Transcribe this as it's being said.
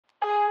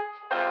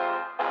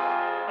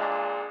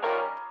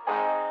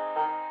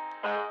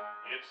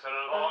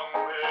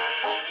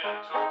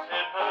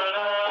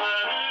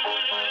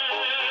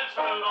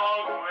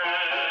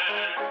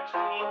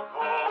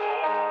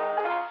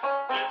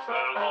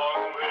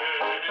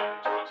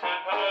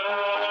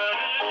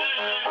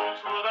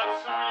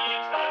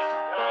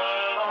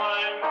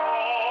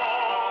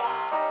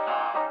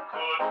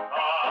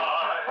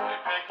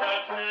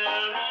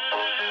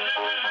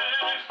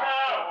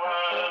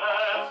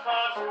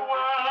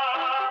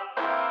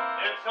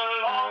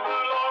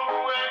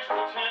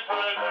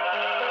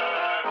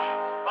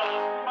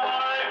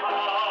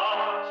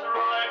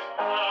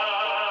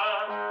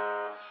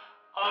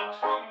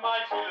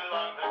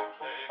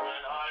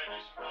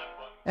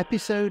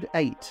Episode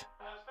 8,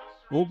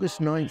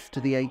 August 9th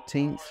to the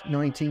 18th,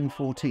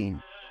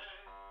 1914.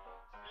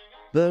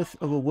 Birth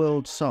of a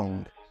World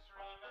Song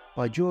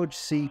by George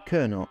C.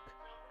 Curnock,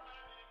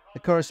 a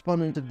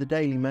correspondent of the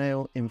Daily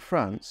Mail in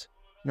France,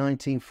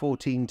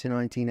 1914 to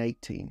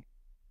 1918.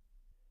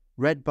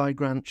 Read by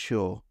Grant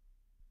Shaw.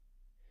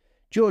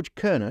 George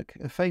Curnock,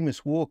 a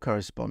famous war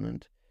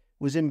correspondent,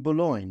 was in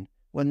Boulogne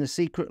when the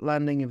secret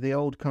landing of the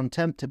Old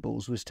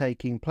Contemptibles was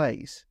taking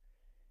place.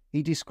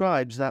 He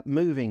describes that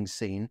moving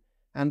scene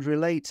and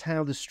relates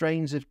how the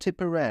strains of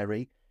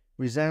Tipperary,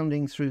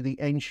 resounding through the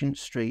ancient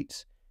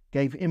streets,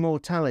 gave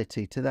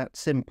immortality to that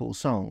simple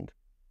song.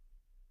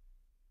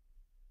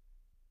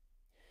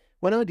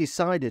 When I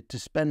decided to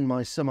spend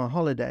my summer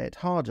holiday at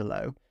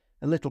Hardelot,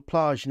 a little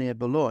plage near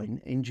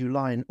Boulogne, in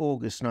July and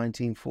August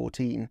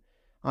 1914,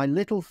 I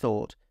little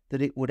thought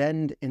that it would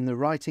end in the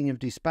writing of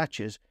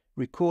dispatches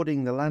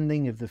recording the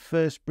landing of the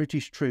first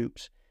British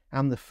troops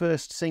and the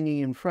first singing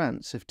in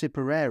France of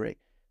Tipperary,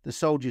 the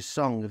soldiers'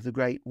 song of the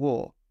Great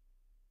War.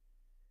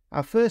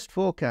 Our first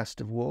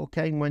forecast of war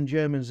came when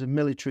Germans of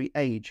military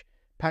age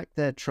packed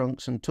their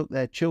trunks and took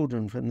their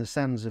children from the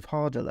sands of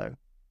Hardelot.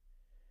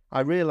 I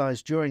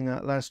realised during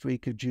that last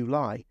week of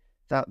July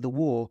that the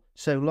war,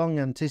 so long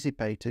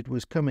anticipated,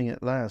 was coming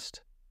at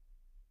last.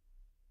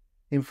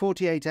 In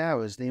 48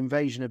 hours the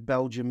invasion of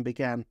Belgium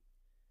began.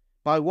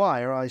 By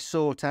wire I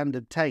sought and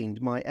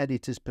obtained my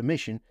editor's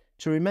permission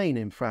to remain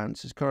in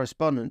France as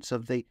correspondent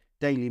of the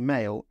Daily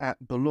Mail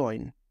at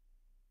Boulogne.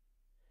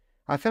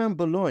 I found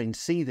Boulogne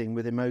seething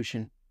with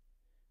emotion.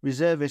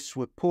 Reservists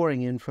were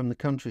pouring in from the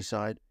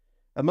countryside.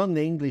 Among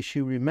the English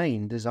who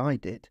remained, as I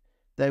did,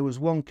 there was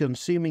one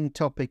consuming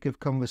topic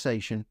of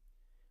conversation.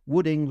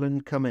 Would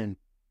England come in?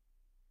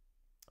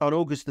 On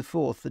August the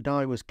 4th the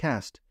die was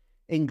cast.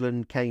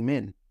 England came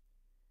in.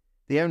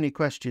 The only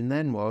question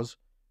then was,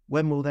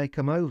 when will they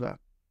come over?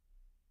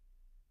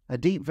 A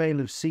deep veil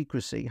of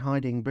secrecy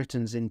hiding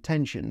Britain's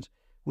intentions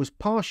was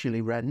partially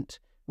rent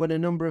when a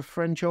number of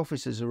French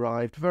officers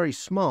arrived, very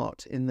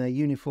smart in their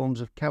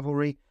uniforms of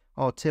cavalry,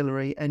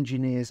 artillery,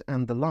 engineers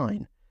and the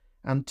line,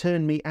 and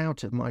turned me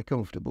out of my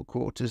comfortable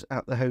quarters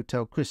at the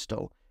Hotel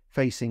Crystal,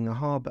 facing the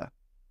harbour.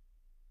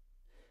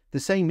 The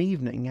same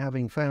evening,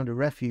 having found a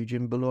refuge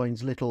in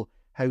Boulogne's little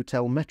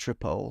Hotel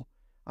Metropole,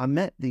 I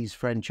met these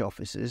French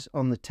officers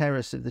on the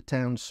terrace of the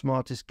town's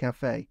smartest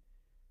café.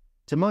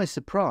 To my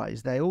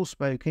surprise, they all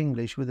spoke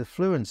English with a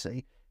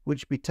fluency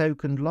which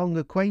betokened long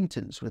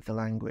acquaintance with the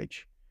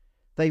language.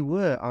 They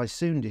were, I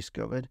soon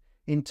discovered,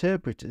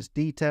 interpreters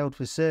detailed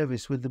for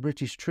service with the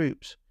British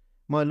troops.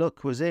 My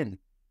luck was in.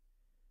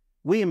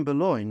 We in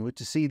Boulogne were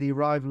to see the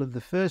arrival of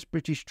the first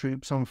British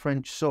troops on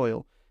French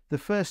soil, the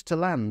first to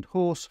land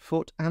horse,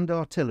 foot and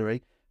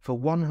artillery for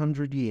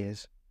 100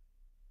 years.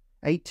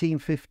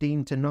 1815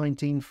 to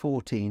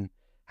 1914,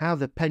 how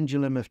the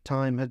pendulum of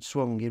time had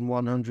swung in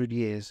 100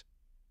 years.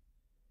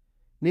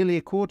 Nearly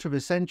a quarter of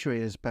a century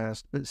has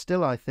passed, but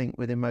still I think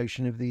with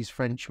emotion of these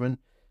Frenchmen,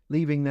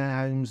 leaving their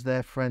homes,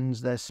 their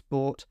friends, their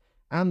sport,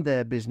 and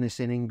their business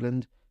in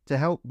England to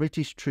help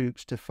British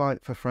troops to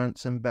fight for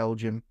France and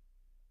Belgium.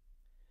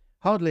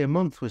 Hardly a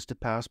month was to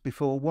pass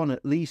before one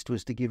at least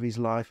was to give his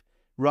life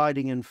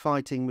riding and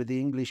fighting with the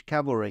English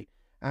cavalry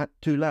at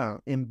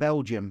Toulon in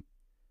Belgium.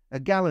 A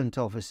gallant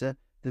officer,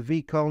 the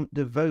Vicomte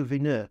de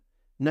Vauvineux,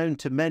 known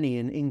to many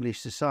in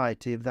English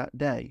society of that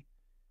day.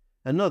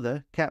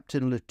 Another,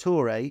 Captain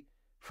Latouré,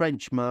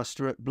 French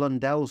master at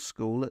Blundell's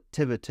school at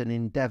Tiverton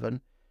in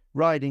Devon,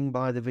 riding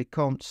by the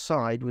Vicomte's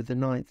side with the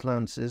 9th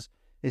Lancers,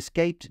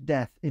 escaped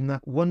death in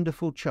that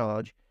wonderful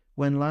charge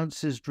when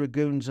Lancers,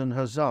 Dragoons and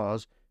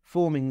Hussars,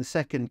 forming the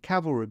 2nd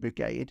Cavalry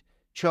Brigade,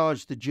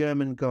 charged the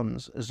German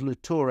guns, as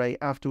Latouré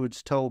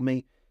afterwards told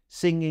me,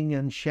 singing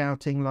and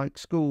shouting like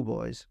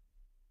schoolboys.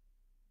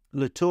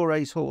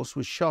 Latouré's horse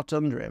was shot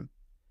under him.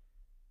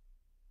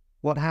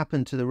 What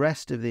happened to the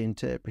rest of the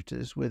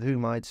interpreters with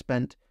whom I had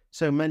spent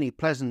so many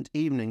pleasant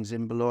evenings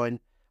in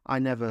Boulogne, I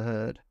never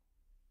heard.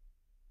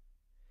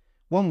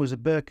 One was a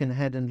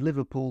Birkenhead and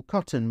Liverpool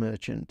cotton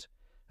merchant.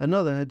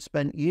 Another had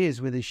spent years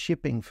with his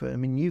shipping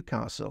firm in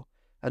Newcastle.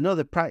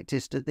 Another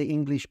practised at the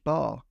English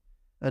bar.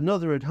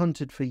 Another had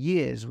hunted for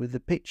years with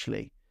the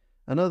Pytchley.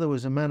 Another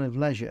was a man of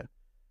leisure.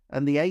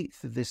 And the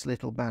 8th of this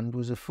little band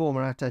was a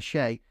former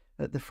attaché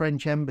at the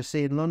French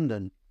embassy in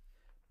London.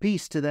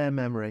 Peace to their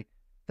memory.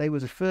 They were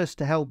the first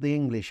to help the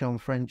English on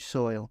French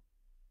soil.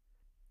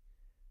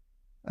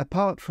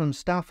 Apart from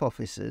staff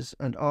officers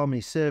and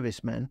army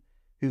servicemen,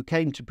 who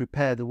came to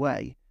prepare the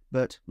way,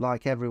 but,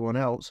 like everyone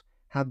else,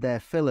 had their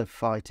fill of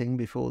fighting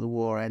before the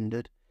war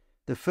ended,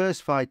 the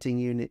first fighting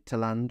unit to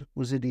land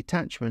was a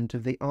detachment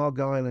of the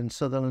Argyll and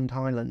Sutherland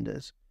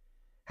Highlanders.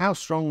 How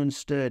strong and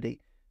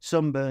sturdy,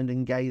 sunburned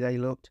and gay they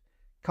looked,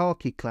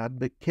 khaki-clad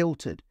but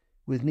kilted,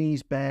 with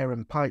knees bare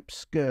and pipes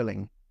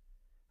skirling.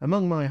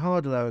 Among my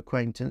Hardelot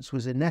acquaintance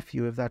was a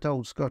nephew of that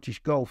old Scottish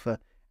golfer,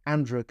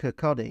 Andrew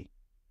Kirkcaldy.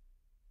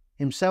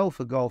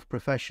 Himself a golf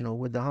professional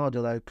with the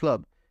Hardelot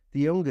Club, the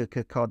younger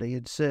Kirkcaldy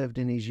had served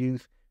in his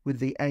youth with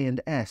the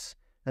A&S,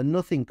 and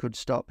nothing could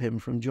stop him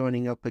from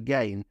joining up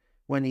again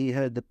when he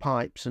heard the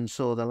pipes and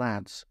saw the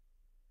lads.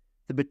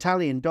 The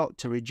battalion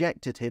doctor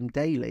rejected him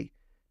daily.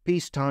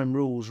 Peacetime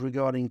rules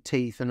regarding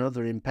teeth and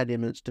other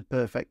impediments to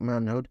perfect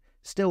manhood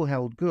still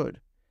held good,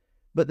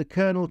 but the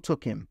colonel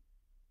took him.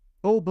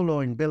 All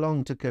Boulogne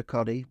belonged to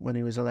Kirkcaldy when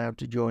he was allowed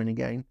to join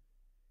again.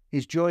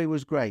 His joy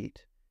was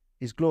great,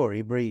 his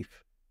glory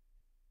brief.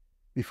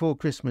 Before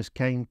Christmas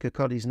came,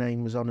 Kirkcaldy's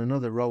name was on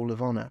another roll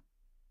of honour.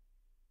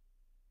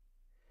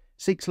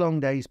 6 long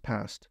days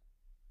passed,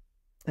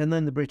 and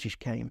then the British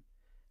came,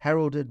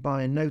 heralded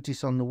by a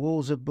notice on the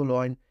walls of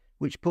Boulogne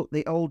which put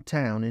the old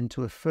town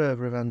into a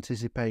fervour of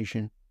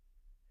anticipation.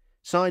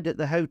 Signed at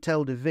the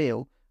Hôtel de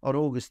Ville on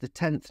August the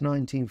 10th,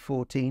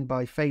 1914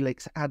 by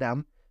Félix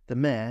Adam, the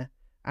mayor,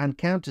 and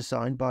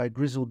countersigned by a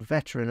grizzled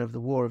veteran of the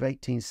War of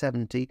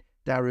 1870,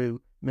 Daru,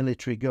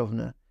 military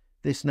governor,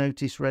 this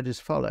notice read as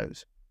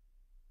follows: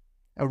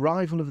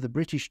 Arrival of the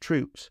British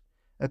troops.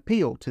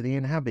 Appeal to the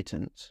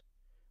inhabitants.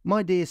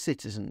 My dear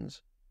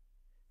citizens,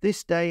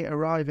 this day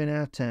arrive in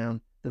our town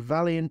the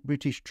valiant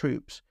British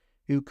troops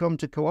who come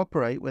to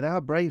cooperate with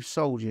our brave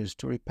soldiers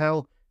to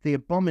repel the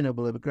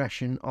abominable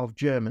aggression of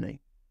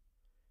Germany.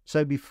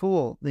 So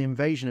before the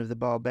invasion of the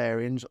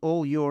barbarians,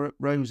 all Europe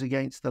rose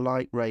against the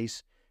light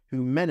race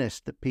who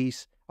menaced the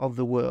peace of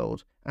the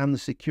world and the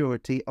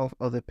security of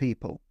other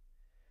people.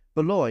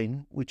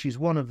 Boulogne, which is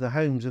one of the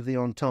homes of the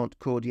Entente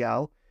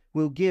Cordiale,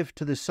 will give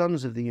to the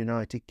sons of the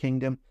United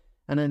Kingdom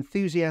an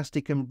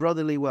enthusiastic and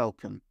brotherly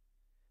welcome.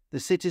 The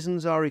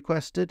citizens are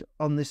requested,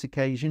 on this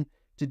occasion,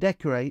 to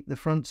decorate the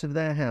fronts of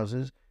their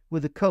houses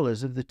with the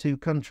colours of the two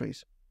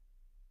countries.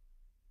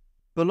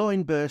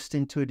 Boulogne burst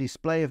into a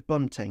display of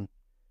bunting.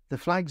 The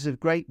flags of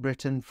Great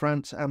Britain,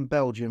 France and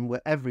Belgium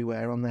were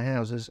everywhere on the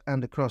houses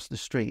and across the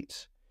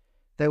streets.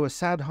 There were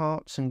sad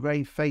hearts and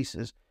grave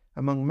faces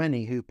among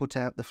many who put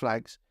out the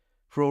flags,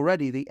 for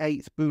already the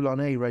 8th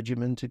Boulogne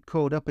Regiment had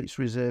called up its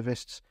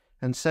reservists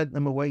and sent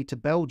them away to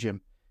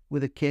Belgium,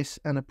 with a kiss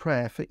and a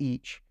prayer for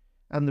each,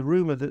 and the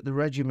rumour that the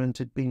regiment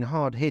had been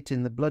hard hit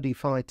in the bloody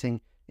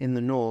fighting in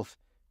the north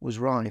was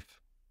rife.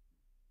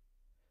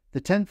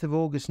 The 10th of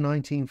August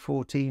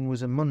 1914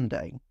 was a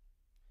Monday.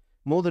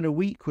 More than a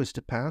week was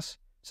to pass,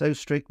 so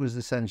strict was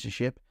the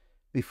censorship,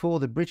 before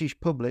the British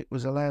public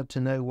was allowed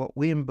to know what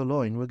we in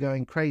Boulogne were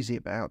going crazy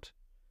about.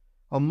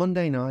 On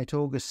Monday night,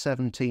 August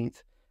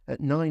 17th, at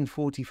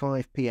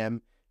 9:45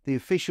 p.m, the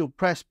official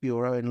press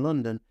bureau in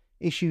London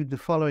issued the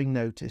following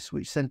notice,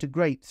 which sent a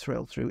great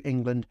thrill through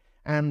England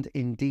and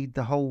indeed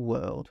the whole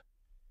world.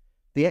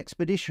 The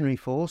expeditionary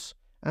force,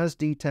 as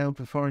detailed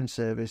for foreign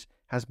service,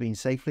 has been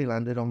safely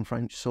landed on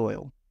French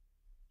soil.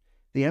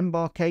 The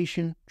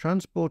embarkation,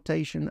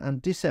 transportation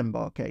and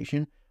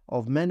disembarkation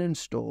of men and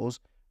stores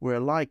were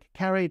alike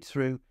carried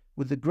through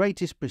with the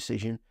greatest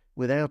precision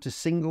without a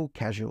single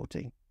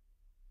casualty.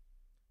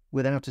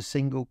 Without a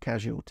single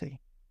casualty.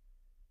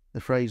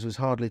 The phrase was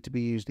hardly to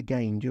be used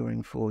again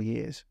during 4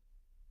 years.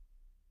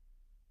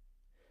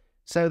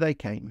 So they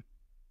came.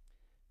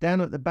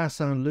 Down at the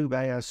Bassin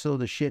Loubet I saw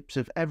the ships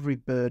of every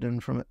burden,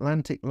 from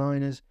Atlantic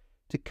liners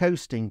to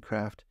coasting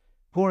craft,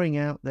 pouring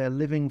out their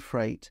living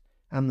freight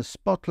and the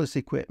spotless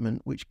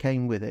equipment which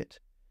came with it,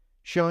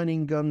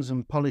 shining guns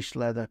and polished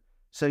leather,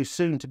 so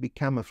soon to be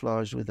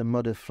camouflaged with the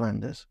mud of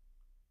Flanders.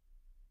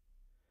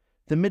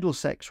 The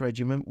Middlesex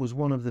Regiment was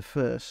one of the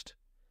first.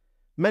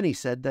 Many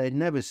said they had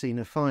never seen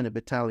a finer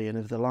battalion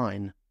of the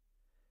line.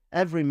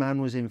 Every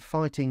man was in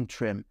fighting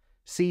trim,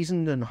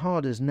 seasoned and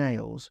hard as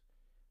nails.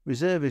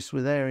 Reservists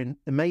were there in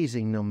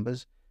amazing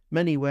numbers,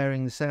 many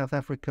wearing the South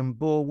African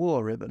Boer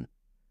War ribbon.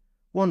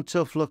 One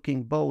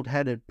tough-looking,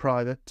 bold-headed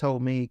private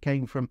told me he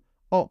came from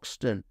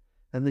Oxton,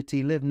 and that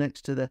he lived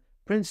next to the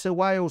Prince of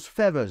Wales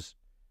Feathers,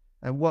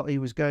 and what he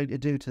was going to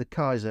do to the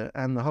Kaiser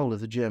and the whole of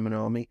the German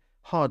army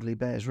hardly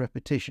bears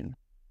repetition.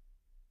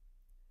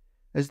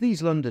 As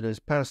these Londoners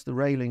passed the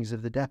railings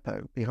of the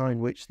depot, behind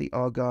which the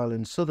Argyll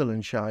and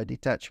Sutherlandshire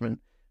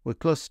detachment were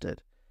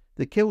clustered,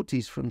 the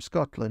Kilties from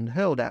Scotland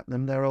hurled at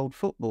them their old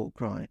football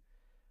cry,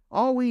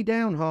 "Are we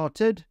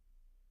downhearted?"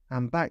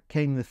 And back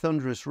came the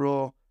thunderous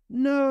roar,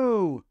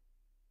 "No!"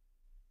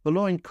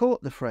 Boulogne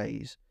caught the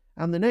phrase,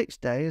 and the next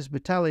day, as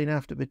battalion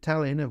after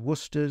battalion of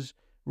Worcesters,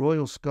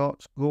 Royal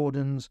Scots,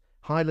 Gordons,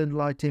 Highland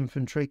Light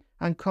Infantry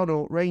and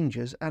Connaught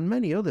Rangers and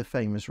many other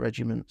famous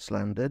regiments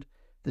landed,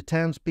 the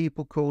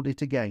townspeople called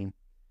it again.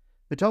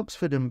 But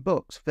Oxford and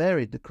Bucks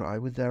varied the cry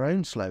with their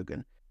own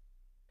slogan,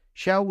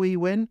 "Shall we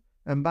win?"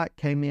 And back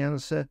came the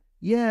answer,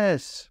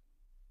 "Yes."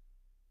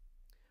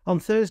 On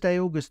Thursday,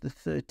 August the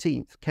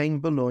 13th, came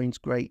Boulogne's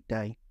great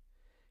day.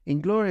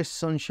 In glorious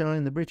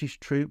sunshine, the British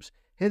troops,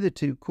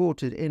 hitherto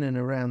quartered in and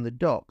around the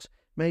docks,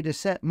 made a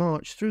set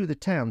march through the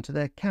town to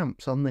their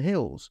camps on the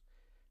hills.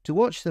 To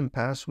watch them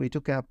pass, we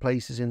took our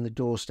places in the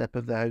doorstep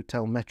of the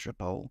Hotel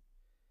Metropole.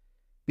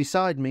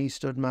 Beside me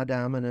stood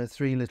Madame and her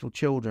 3 little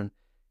children,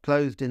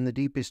 clothed in the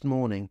deepest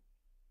mourning.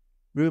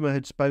 Rumour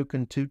had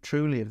spoken too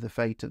truly of the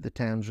fate of the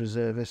town's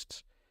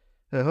reservists.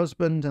 Her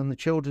husband and the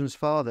children's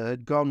father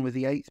had gone with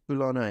the 8th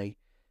Boulogne,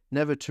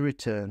 never to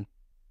return.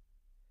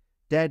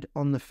 Dead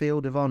on the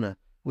field of honour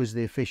was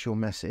the official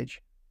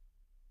message.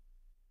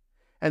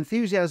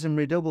 Enthusiasm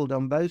redoubled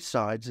on both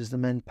sides as the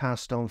men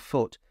passed on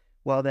foot,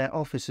 while their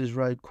officers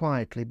rode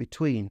quietly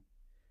between.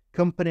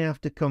 Company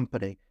after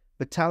company,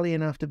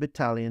 battalion after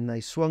battalion,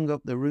 they swung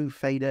up the Rue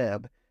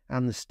Faidherbe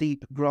and the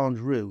steep Grande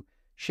Rue,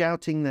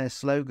 shouting their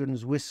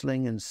slogans,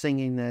 whistling and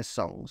singing their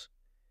songs.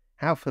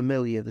 How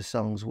familiar the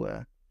songs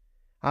were!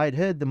 I had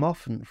heard them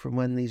often from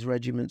when these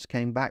regiments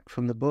came back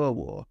from the Boer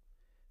War.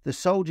 The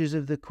soldiers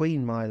of the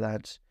Queen, my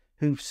lads,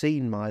 who've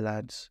seen my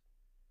lads.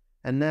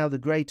 And now the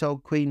great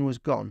old Queen was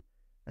gone,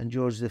 and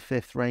George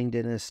V reigned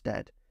in her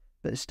stead.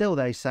 But still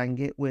they sang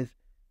it with,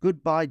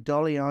 "Goodbye,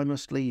 Dolly, I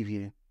must leave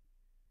you."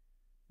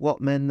 What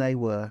men they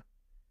were!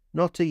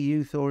 Not a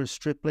youth or a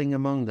stripling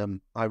among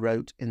them, I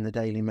wrote in the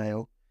Daily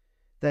Mail.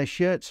 Their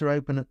shirts are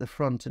open at the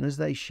front, and as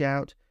they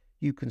shout,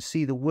 you can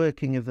see the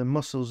working of the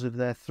muscles of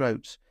their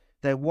throats,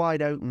 their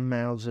wide-open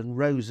mouths and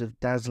rows of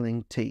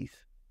dazzling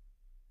teeth.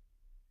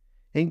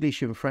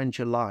 English and French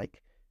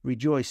alike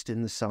rejoiced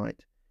in the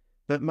sight,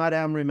 but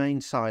Madame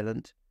remained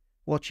silent,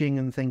 watching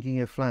and thinking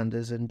of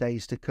Flanders and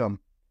days to come.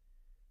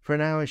 For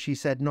an hour she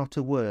said not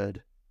a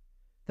word.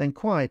 Then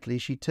quietly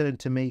she turned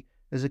to me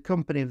as a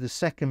company of the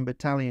 2nd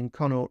Battalion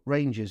Connaught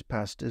Rangers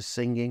passed us,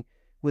 singing,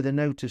 with a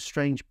note of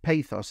strange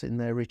pathos in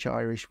their rich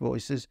Irish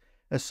voices,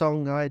 a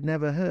song I had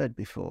never heard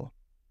before.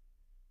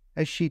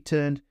 As she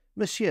turned,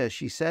 "Monsieur,"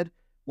 she said,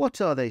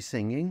 "what are they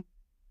singing?"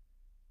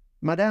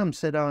 "Madame,"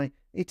 said I,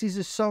 "it is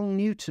a song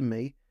new to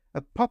me,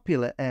 a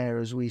popular air,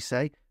 as we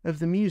say, of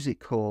the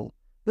music hall.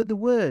 But the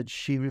words,"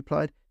 she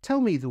replied,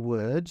 "tell me the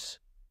words."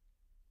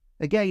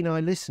 Again I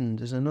listened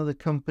as another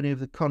company of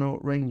the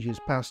Connaught Rangers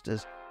passed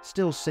us,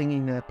 still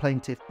singing their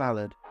plaintive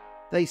ballad.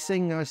 "They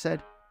sing," I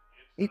said,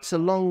 "it's a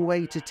long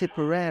way to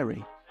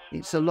Tipperary,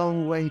 it's a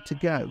long way to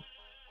go."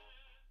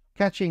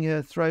 Catching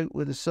her throat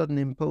with a sudden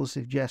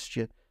impulsive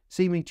gesture,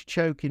 seeming to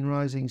choke in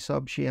rising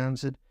sobs, she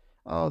answered,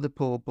 "Ah, the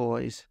poor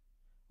boys,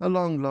 a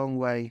long, long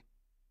way.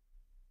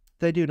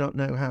 They do not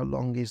know how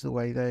long is the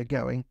way they are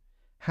going.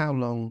 How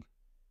long,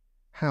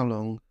 how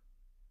long."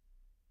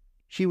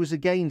 She was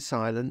again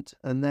silent,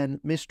 and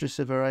then, mistress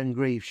of her own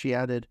grief, she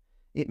added,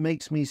 "It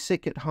makes me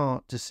sick at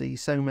heart to see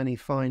so many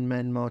fine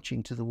men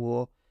marching to the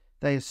war.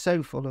 They are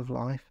so full of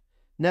life.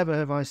 Never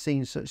have I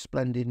seen such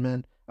splendid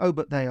men. Oh,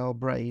 but they are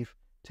brave,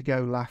 to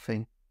go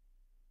laughing."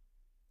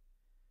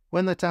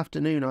 When that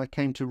afternoon I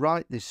came to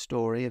write this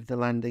story of the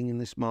landing in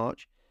this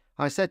march,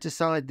 I set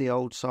aside the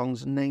old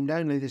songs and named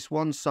only this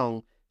one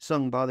song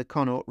sung by the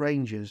Connaught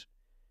Rangers.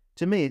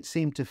 To me it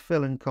seemed to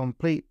fill and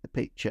complete the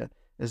picture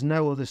as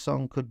no other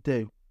song could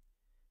do.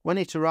 When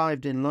it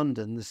arrived in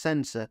London, the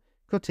censor,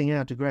 cutting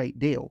out a great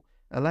deal,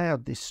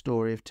 allowed this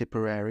story of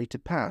Tipperary to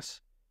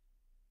pass.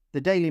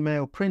 The Daily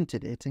Mail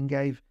printed it and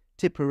gave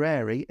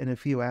Tipperary, in a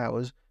few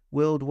hours,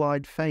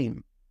 worldwide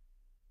fame.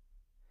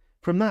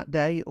 From that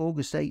day,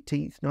 August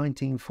 18th,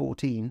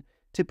 1914,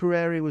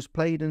 Tipperary was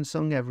played and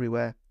sung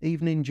everywhere,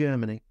 even in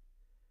Germany.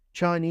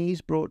 Chinese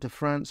brought to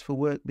France for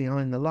work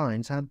behind the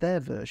lines had their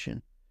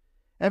version.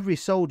 Every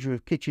soldier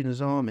of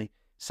Kitchener's army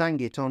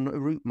sang it on a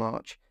route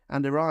march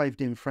and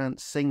arrived in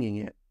France singing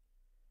it.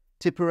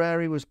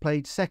 Tipperary was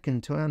played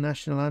second to our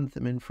national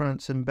anthem in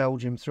France and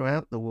Belgium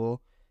throughout the war,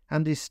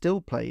 and is still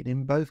played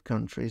in both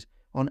countries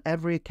on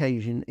every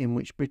occasion in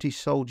which British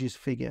soldiers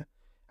figure,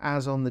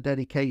 as on the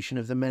dedication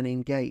of the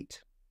Menin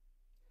Gate.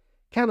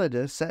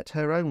 Canada set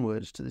her own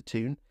words to the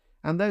tune,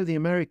 and though the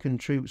American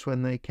troops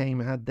when they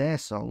came had their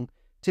song,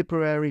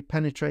 Tipperary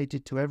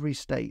penetrated to every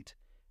state,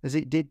 as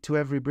it did to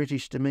every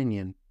British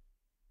dominion.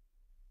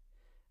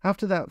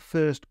 After that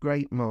first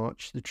great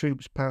march, the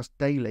troops passed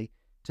daily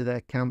to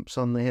their camps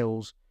on the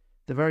hills,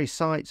 the very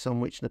sites on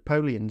which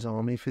Napoleon's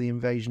army for the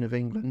invasion of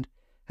England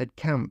had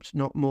camped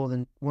not more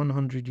than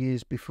 100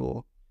 years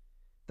before.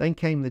 Then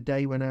came the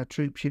day when our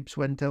troopships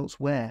went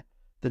elsewhere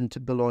than to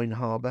Boulogne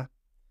harbour.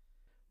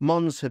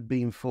 Mons had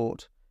been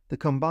fought. The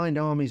combined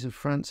armies of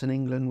France and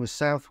England were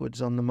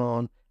southwards on the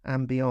Marne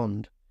and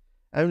beyond.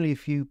 Only a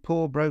few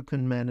poor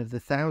broken men of the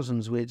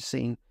thousands we had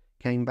seen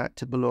came back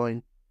to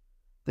Boulogne.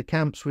 The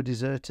camps were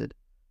deserted.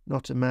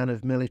 Not a man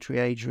of military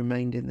age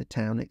remained in the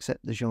town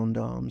except the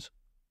gendarmes.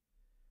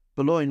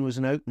 Boulogne was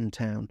an open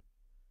town.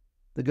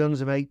 The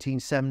guns of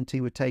 1870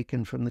 were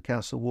taken from the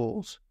castle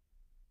walls.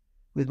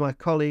 With my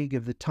colleague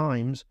of the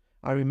Times,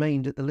 I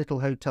remained at the little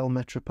Hotel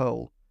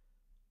Metropole.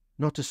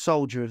 Not a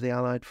soldier of the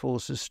Allied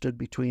forces stood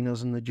between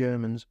us and the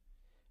Germans.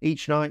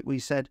 Each night we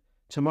said,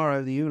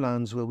 "Tomorrow the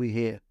Uhlans will be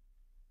here."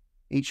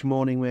 Each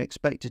morning we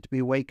expected to be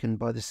awakened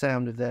by the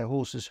sound of their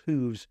horses'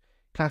 hoofs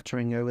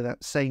clattering over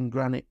that same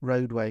granite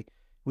roadway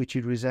which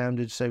had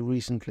resounded so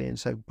recently and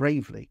so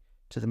bravely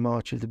to the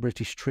march of the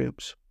British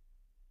troops.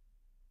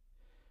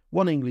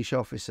 One English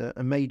officer,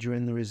 a major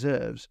in the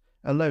reserves,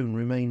 alone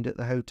remained at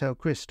the Hotel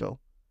Crystal,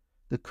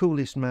 the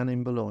coolest man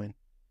in Boulogne.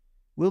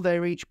 "Will they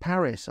reach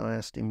Paris?" I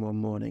asked him one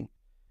morning.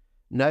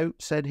 "No,"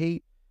 said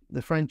he,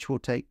 "the French will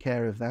take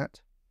care of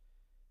that."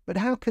 "But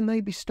how can they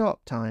be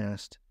stopped?" I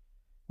asked,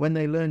 "when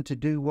they learn to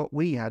do what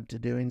we had to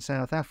do in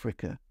South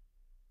Africa?"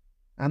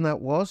 "And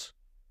that was?"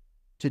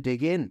 "To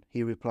dig in,"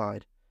 he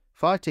replied.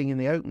 "Fighting in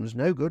the open's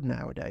no good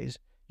nowadays.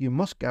 You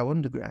must go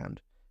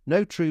underground.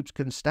 No troops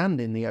can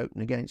stand in the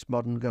open against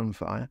modern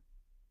gunfire.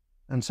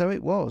 And so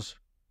it was.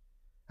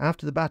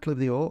 After the Battle of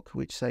the Ourcq,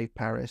 which saved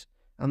Paris,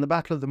 and the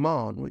Battle of the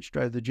Marne, which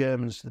drove the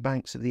Germans to the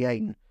banks of the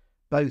Aisne,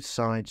 both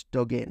sides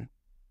dug in.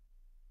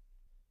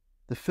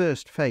 The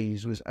first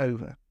phase was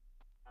over.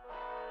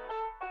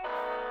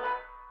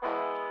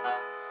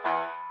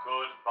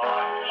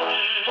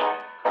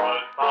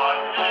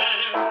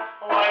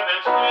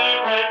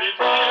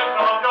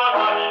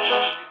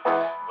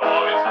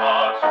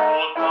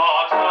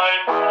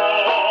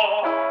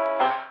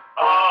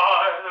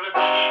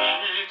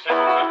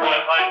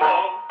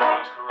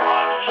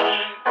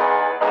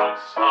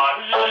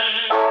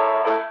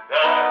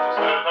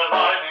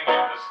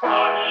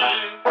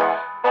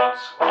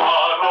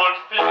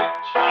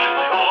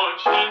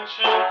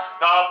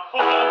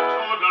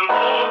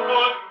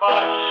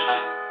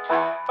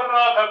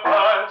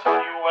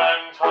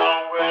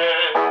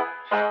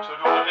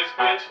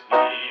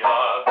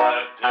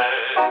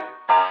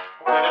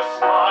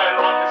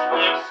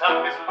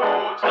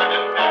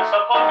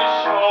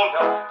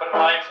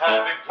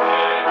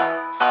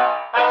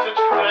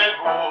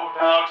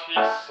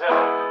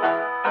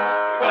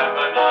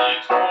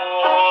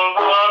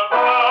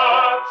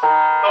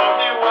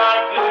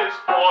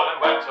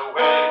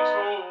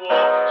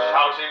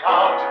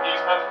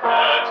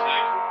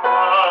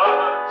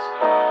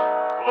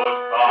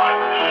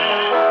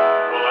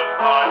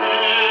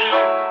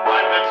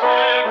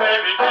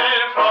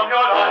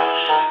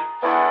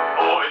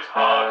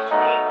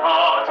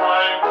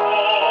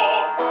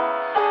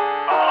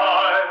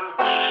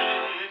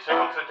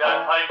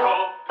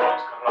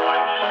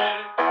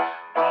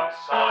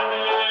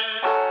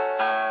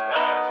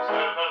 There's a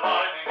silver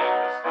lining in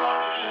the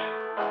sky.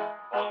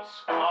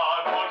 Once